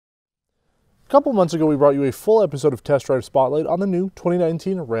couple months ago, we brought you a full episode of Test Drive Spotlight on the new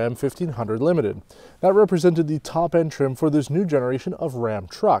 2019 Ram 1500 Limited. That represented the top-end trim for this new generation of Ram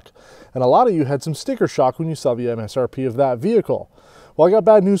truck. And a lot of you had some sticker shock when you saw the MSRP of that vehicle. Well, I got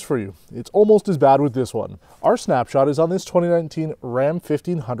bad news for you. It's almost as bad with this one. Our snapshot is on this 2019 Ram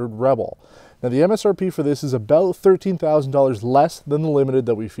 1500 Rebel. Now, the MSRP for this is about $13,000 less than the Limited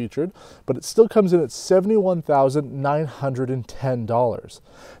that we featured, but it still comes in at $71,910.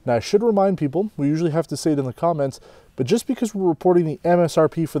 Now, I should remind people, we usually have to say it in the comments, but just because we're reporting the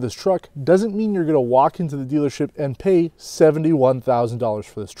MSRP for this truck doesn't mean you're going to walk into the dealership and pay $71,000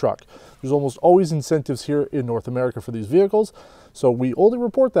 for this truck. There's almost always incentives here in North America for these vehicles, so we only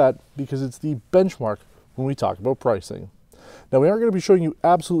report that because it's the benchmark when we talk about pricing. Now, we aren't going to be showing you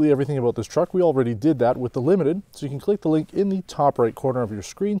absolutely everything about this truck. We already did that with the Limited, so you can click the link in the top right corner of your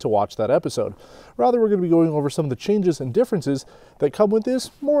screen to watch that episode. Rather, we're going to be going over some of the changes and differences that come with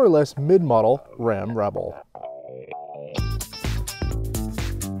this more or less mid-model Ram Rebel.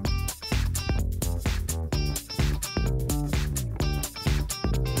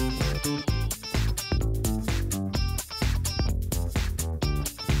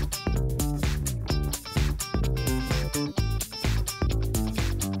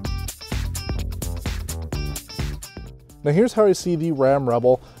 Now, here's how I see the Ram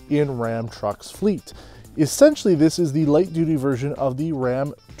Rebel in Ram Trucks fleet. Essentially, this is the light-duty version of the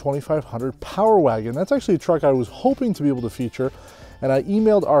Ram 2500 Power Wagon. That's actually a truck I was hoping to be able to feature, and I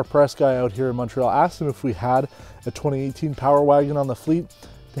emailed our press guy out here in Montreal, asked him if we had a 2018 Power Wagon on the fleet.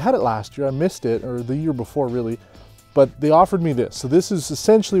 They had it last year, I missed it, or the year before really, but they offered me this. So this is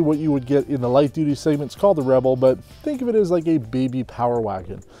essentially what you would get in the light-duty segment. It's called the Rebel, but think of it as like a baby Power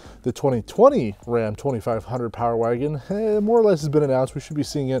Wagon. The 2020 Ram 2500 Power Wagon more or less has been announced. We should be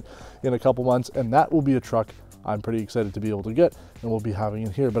seeing it in a couple months, and that will be a truck I'm pretty excited to be able to get, and we'll be having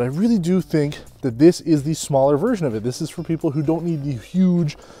it here. But I really do think that this is the smaller version of it. This is for people who don't need the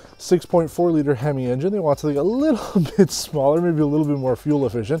huge 6.4 liter Hemi engine. They want something a little bit smaller, maybe a little bit more fuel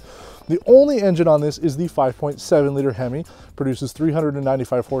efficient. The only engine on this is the 5.7 liter Hemi, produces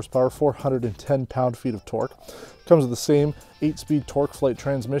 395 horsepower, 410 pound-feet of torque. Comes with the same 8-speed torque flight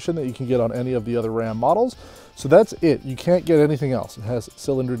transmission that you can get on any of the other Ram models. So that's it. You can't get anything else. It has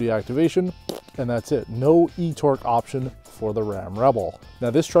cylinder deactivation, and that's it. No e-torque option for the Ram Rebel. Now,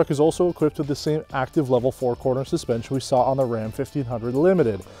 this truck is also equipped with the same active level 4-corner suspension we saw on the Ram 1500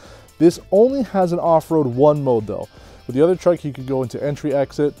 Limited. This only has an off-road 1 mode though. With the other truck, you could go into entry,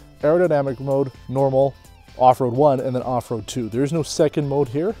 exit, aerodynamic mode, normal, off-road 1, and then off-road 2. There is no second mode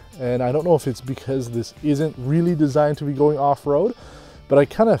here, and I don't know if it's because this isn't really designed to be going off-road, but I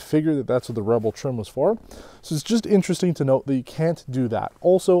kind of figured that that's what the Rebel trim was for. So it's just interesting to note that you can't do that.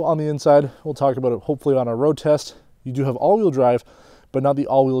 Also on the inside, we'll talk about it hopefully on our road test, you do have all-wheel drive, but not the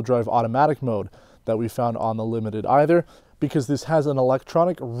all-wheel drive automatic mode that we found on the Limited either, because this has an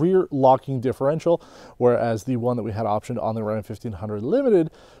electronic rear locking differential, whereas the one that we had optioned on the Ram 1500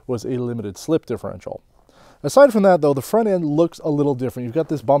 Limited was a limited slip differential. Aside from that though, the front end looks a little different. You've got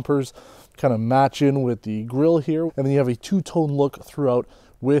this bumpers kind of match in with the grille here, and then you have a two-tone look throughout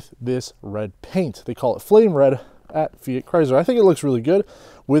with this red paint. They call it Flame Red at Fiat Chrysler. I think it looks really good.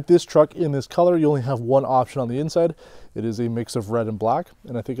 With this truck in this color, you only have one option on the inside. It is a mix of red and black,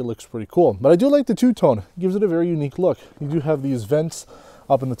 and I think it looks pretty cool. But I do like the two-tone. It gives it a very unique look. You do have these vents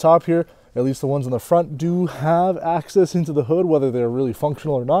up in the top here. At least the ones in the front do have access into the hood, whether they're really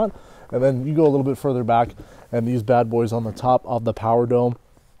functional or not. And then you go a little bit further back, and these bad boys on the top of the power dome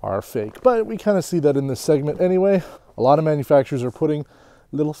are fake. But we kind of see that in this segment anyway. A lot of manufacturers are putting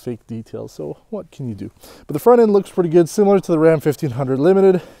little fake details, so what can you do? But the front end looks pretty good, similar to the Ram 1500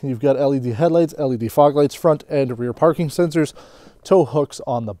 Limited. You've got LED headlights, LED fog lights, front and rear parking sensors, tow hooks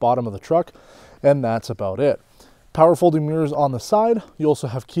on the bottom of the truck, and that's about it. Power folding mirrors on the side. You also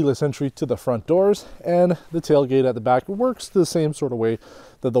have keyless entry to the front doors, and the tailgate at the back works the same sort of way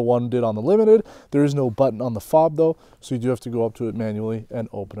that the one did on the Limited. There is no button on the fob though, so you do have to go up to it manually and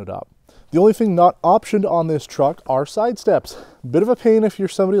open it up. The only thing not optioned on this truck are side steps. Bit of a pain if you're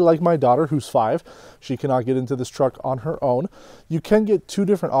somebody like my daughter who's 5. She cannot get into this truck on her own. You can get 2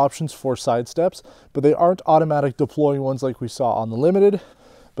 different options for side steps, but they aren't automatic deploying ones like we saw on the Limited.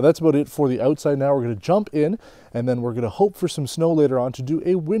 But that's about it for the outside. Now we're going to jump in, and then we're going to hope for some snow later on to do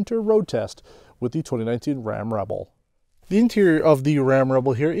a winter road test with the 2019 Ram Rebel. The interior of the Ram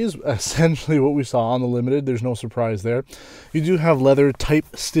Rebel here is essentially what we saw on the Limited. There's no surprise there. You do have leather type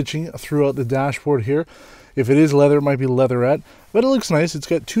stitching throughout the dashboard here, If it is leather, it might be leatherette, but it looks nice. It's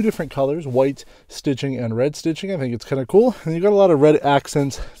got two different colors, white stitching and red stitching. I think it's kind of cool. And you got a lot of red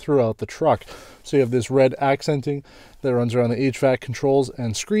accents throughout the truck. So you have this red accenting that runs around the HVAC controls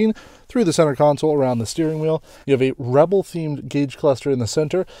and screen, through the center console, around the steering wheel. You have a Rebel themed gauge cluster in the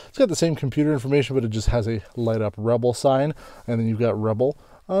center. It's got the same computer information, but it just has a light up Rebel sign. And then you've got Rebel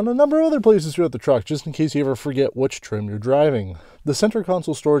on a number of other places throughout the truck, just in case you ever forget which trim you're driving. The center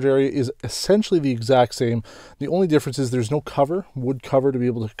console storage area is essentially the exact same. The only difference is there's no cover, wood cover, to be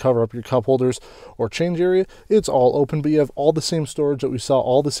able to cover up your cup holders or change area. It's all open, but you have all the same storage that we saw,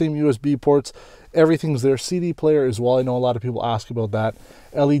 all the same USB ports. Everything's there. CD player as well. I know a lot of people ask about that.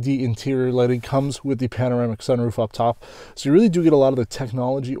 LED interior lighting comes with the panoramic sunroof up top. So you really do get a lot of the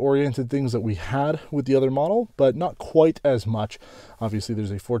technology-oriented things that we had with the other model, but not quite as much. Obviously, there's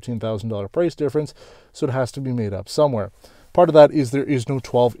a $14,000 price difference, so it has to be made up somewhere. Part of that is there is no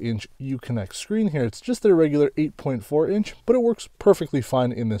 12-inch Uconnect screen here. It's just their regular 8.4-inch, but it works perfectly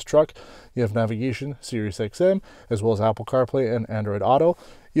fine in this truck. You have navigation, Sirius XM, as well as Apple CarPlay and Android Auto.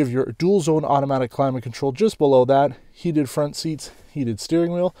 You have your dual-zone automatic climate control just below that, heated front seats, heated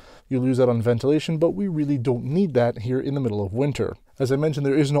steering wheel. You lose out on ventilation, but we really don't need that here in the middle of winter. As I mentioned,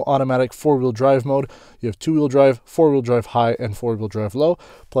 there is no automatic four-wheel drive mode. You have two-wheel drive, four-wheel drive high, and four-wheel drive low,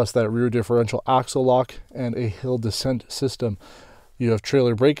 plus that rear differential axle lock and a hill descent system. You have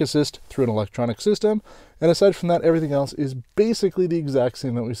trailer brake assist through an electronic system, and aside from that, everything else is basically the exact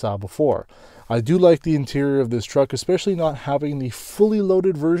same that we saw before. I do like the interior of this truck, especially not having the fully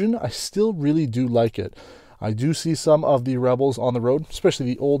loaded version. I still really do like it. I do see some of the Rebels on the road, especially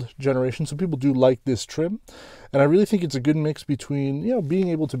the old generation, so people do like this trim. And I really think it's a good mix between, you know, being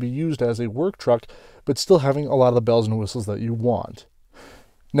able to be used as a work truck, but still having a lot of the bells and whistles that you want.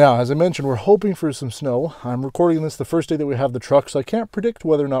 Now, as I mentioned, we're hoping for some snow. I'm recording this the first day that we have the truck, so I can't predict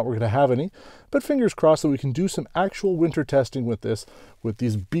whether or not we're going to have any, but fingers crossed that we can do some actual winter testing with this, with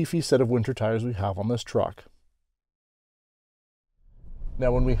these beefy set of winter tires we have on this truck.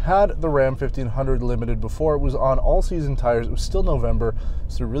 Now, when we had the Ram 1500 Limited before, it was on all-season tires. It was still November,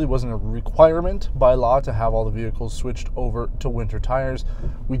 so there really wasn't a requirement by law to have all the vehicles switched over to winter tires.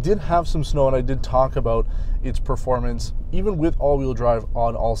 We did have some snow, and I did talk about its performance, even with all-wheel drive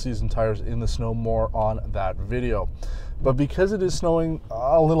on all-season tires in the snow, more on that video. But because it is snowing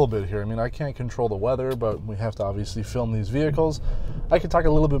a little bit here, I mean, I can't control the weather, but we have to obviously film these vehicles. I can talk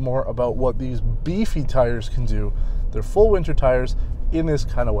a little bit more about what these beefy tires can do. They're full winter tires in this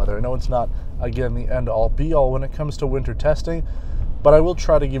kind of weather. I know it's not, again, the end-all be-all when it comes to winter testing, but I will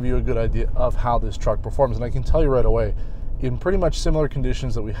try to give you a good idea of how this truck performs. And I can tell you right away, in pretty much similar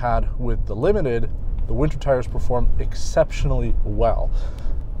conditions that we had with the Limited, the winter tires perform exceptionally well.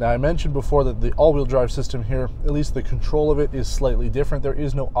 Now, I mentioned before that the all-wheel drive system here, at least the control of it, is slightly different. There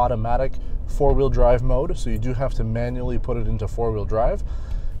is no automatic four-wheel drive mode, so you do have to manually put it into four-wheel drive.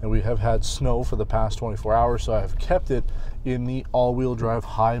 And we have had snow for the past 24 hours, so I have kept it in the all-wheel drive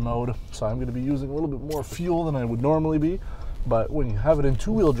high mode. So I'm going to be using a little bit more fuel than I would normally be. But when you have it in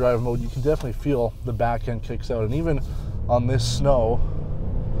two-wheel drive mode, you can definitely feel the back end kicks out. And even on this snow,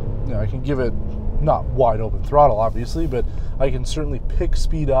 you know, I can give it not wide open throttle, obviously, but I can certainly pick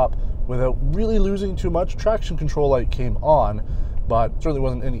speed up without really losing too much. Traction control light came on, but certainly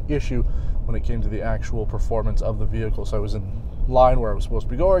wasn't any issue when it came to the actual performance of the vehicle. So I was in line where I was supposed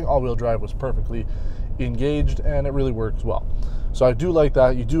to be going. All-wheel drive was perfectly engaged, and it really works well. So I do like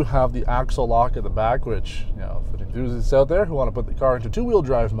that. You do have the axle lock at the back, which, you know, for the enthusiasts out there who want to put the car into two-wheel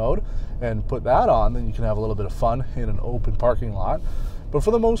drive mode and put that on, then you can have a little bit of fun in an open parking lot. But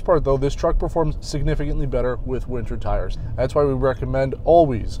for the most part, though, this truck performs significantly better with winter tires. That's why we recommend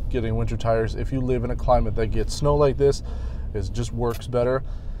always getting winter tires if you live in a climate that gets snow like this. It just works better.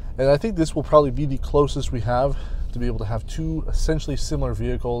 And I think this will probably be the closest we have to be able to have two essentially similar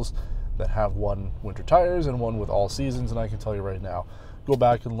vehicles that have one winter tires and one with all seasons. And I can tell you right now, go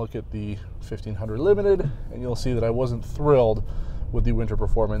back and look at the 1500 Limited, and you'll see that I wasn't thrilled with the winter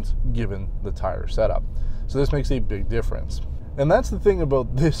performance given the tire setup. So this makes a big difference. And that's the thing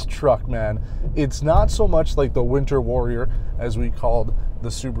about this truck, man. It's not so much like the Winter Warrior, as we called the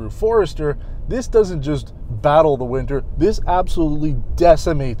Subaru Forester. This doesn't just battle the winter. This absolutely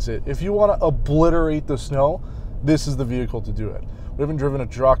decimates it. If you want to obliterate the snow, this is the vehicle to do it. We haven't driven a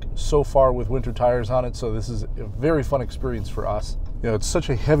truck so far with winter tires on it, so this is a very fun experience for us. You know, it's such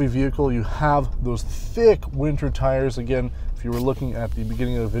a heavy vehicle. You have those thick winter tires. Again, if you were looking at the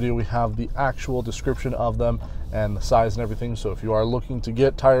beginning of the video, we have the actual description of them and the size and everything. So if you are looking to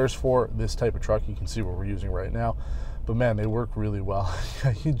get tires for this type of truck, you can see what we're using right now. But man, they work really well.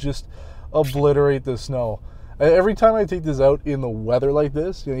 You just obliterate the snow. Every time I take this out in the weather like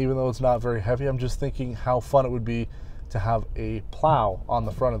this, you know, even though it's not very heavy, I'm just thinking how fun it would be to have a plow on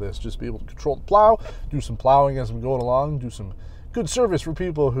the front of this. Just be able to control the plow, do some plowing as I'm going along, do some good service for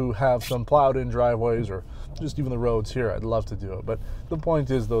people who have some plowed in driveways or just even the roads here. I'd love to do it. But the point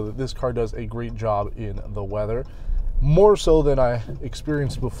is, though, that this car does a great job in the weather. More so than I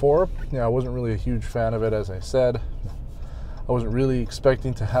experienced before. I wasn't really a huge fan of it, as I said. I wasn't really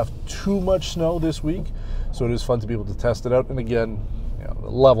expecting to have too much snow this week, so it is fun to be able to test it out. And again, you know, the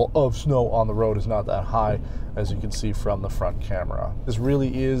level of snow on the road is not that high, as you can see from the front camera. This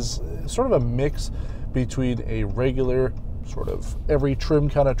really is sort of a mix between a regular, sort of every trim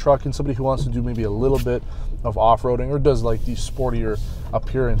kind of truck and somebody who wants to do maybe a little bit of off-roading or does like the sportier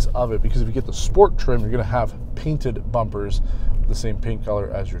appearance of it. Because if you get the sport trim, you're going to have painted bumpers with the same paint color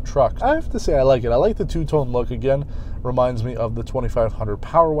as your truck. I have to say I like it. I like the two-tone look. Again, reminds me of the 2500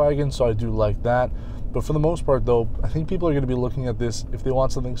 Power Wagon, so I do like that. But for the most part, though, I think people are going to be looking at this if they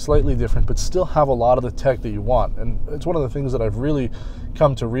want something slightly different, but still have a lot of the tech that you want. And it's one of the things that I've really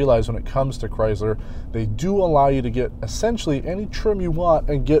come to realize when it comes to Chrysler. They do allow you to get essentially any trim you want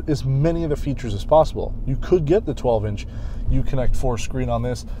and get as many of the features as possible. You could get the 12-inch Uconnect 4 screen on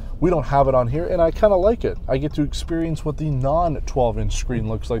this. We don't have it on here, and I kind of like it. I get to experience what the non-12-inch screen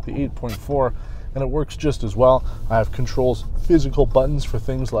looks like, the 8.4, and it works just as well. I have controls, physical buttons for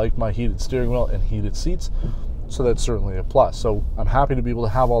things like my heated steering wheel and heated seats, so that's certainly a plus. So I'm happy to be able to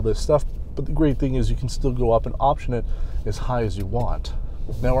have all this stuff, but the great thing is you can still go up and option it as high as you want.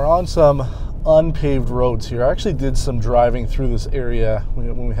 Now we're on some unpaved roads here. I actually did some driving through this area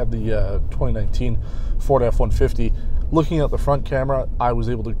when we had the 2019 Ford F-150. Looking at the front camera, I was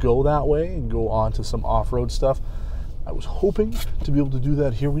able to go that way and go on to some off-road stuff. I was hoping to be able to do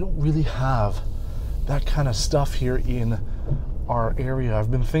that here. We don't really have that kind of stuff here in our area.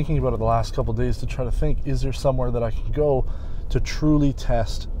 I've been thinking about it the last couple of days to try to think, is there somewhere that I can go to truly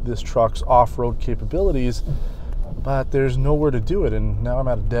test this truck's off-road capabilities? But there's nowhere to do it, and now I'm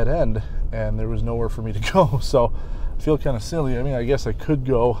at a dead end, and there was nowhere for me to go, so I feel kind of silly. I mean, I guess I could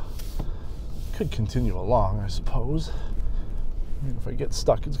continue along, I suppose. I mean, if I get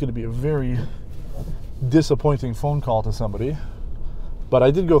stuck, it's going to be a very disappointing phone call to somebody. But I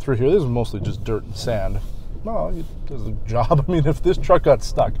did go through here. This is mostly just dirt and sand. Well, it does the job. I mean, if this truck got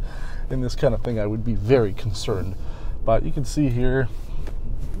stuck in this kind of thing, I would be very concerned. But you can see here,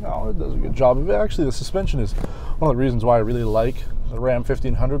 no, it does a good job of it. Actually, the suspension is one of the reasons why I really like the Ram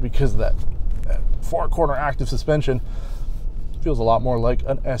 1500, because that four-corner active suspension feels a lot more like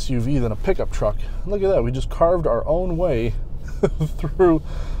an SUV than a pickup truck. And look at that. We just carved our own way through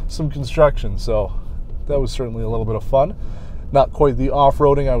some construction. So that was certainly a little bit of fun. Not quite the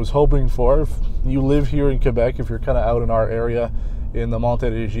off-roading I was hoping for. If you live here in Quebec, if you're kind of out in our area in the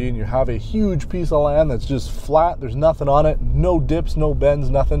Montérégie and you have a huge piece of land that's just flat, there's nothing on it, no dips, no bends,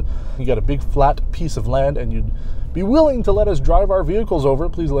 nothing. You got a big flat piece of land and you'd be willing to let us drive our vehicles over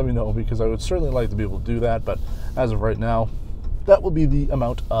it, please let me know, because I would certainly like to be able to do that. But as of right now, that will be the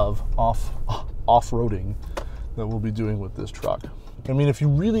amount of off-roading that we'll be doing with this truck. I mean, if you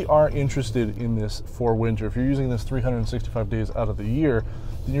really are interested in this for winter, if you're using this 365 days out of the year,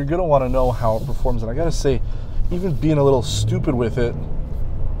 then you're going to want to know how it performs. And I got to say, even being a little stupid with it,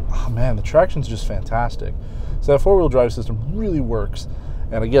 oh man, the traction's just fantastic. So that four-wheel drive system really works.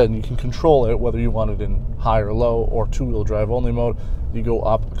 And again, you can control it whether you want it in high or low or two-wheel drive only mode. You go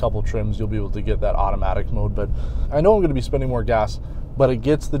up a couple trims, you'll be able to get that automatic mode. But I know I'm going to be spending more gas, but it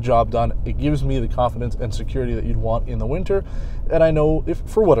gets the job done. It gives me the confidence and security that you'd want in the winter. And I know if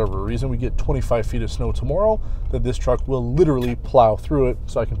for whatever reason we get 25 feet of snow tomorrow, that this truck will literally plow through it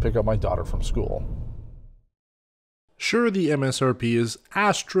so I can pick up my daughter from school. Sure, the MSRP is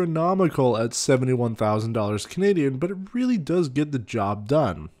astronomical at $71,000 Canadian, but it really does get the job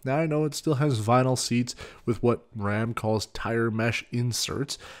done. Now, I know it still has vinyl seats with what Ram calls tire mesh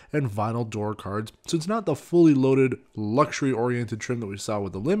inserts and vinyl door cards, so it's not the fully loaded, luxury-oriented trim that we saw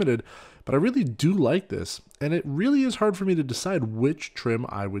with the Limited, but I really do like this, and it really is hard for me to decide which trim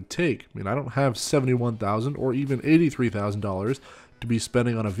I would take. I mean, I don't have $71,000 or even $83,000 to be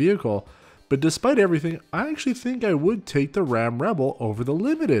spending on a vehicle, but despite everything, I actually think I would take the Ram Rebel over the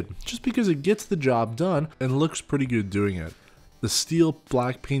Limited, just because it gets the job done and looks pretty good doing it. The steel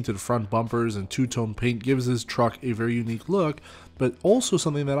black painted front bumpers and two-tone paint gives this truck a very unique look, but also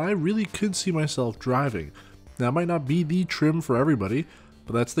something that I really could see myself driving. Now, it might not be the trim for everybody,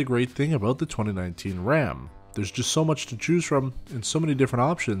 but that's the great thing about the 2019 Ram. There's just so much to choose from and so many different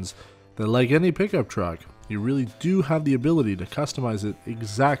options that, like any pickup truck, you really do have the ability to customize it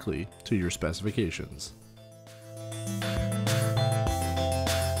exactly to your specifications.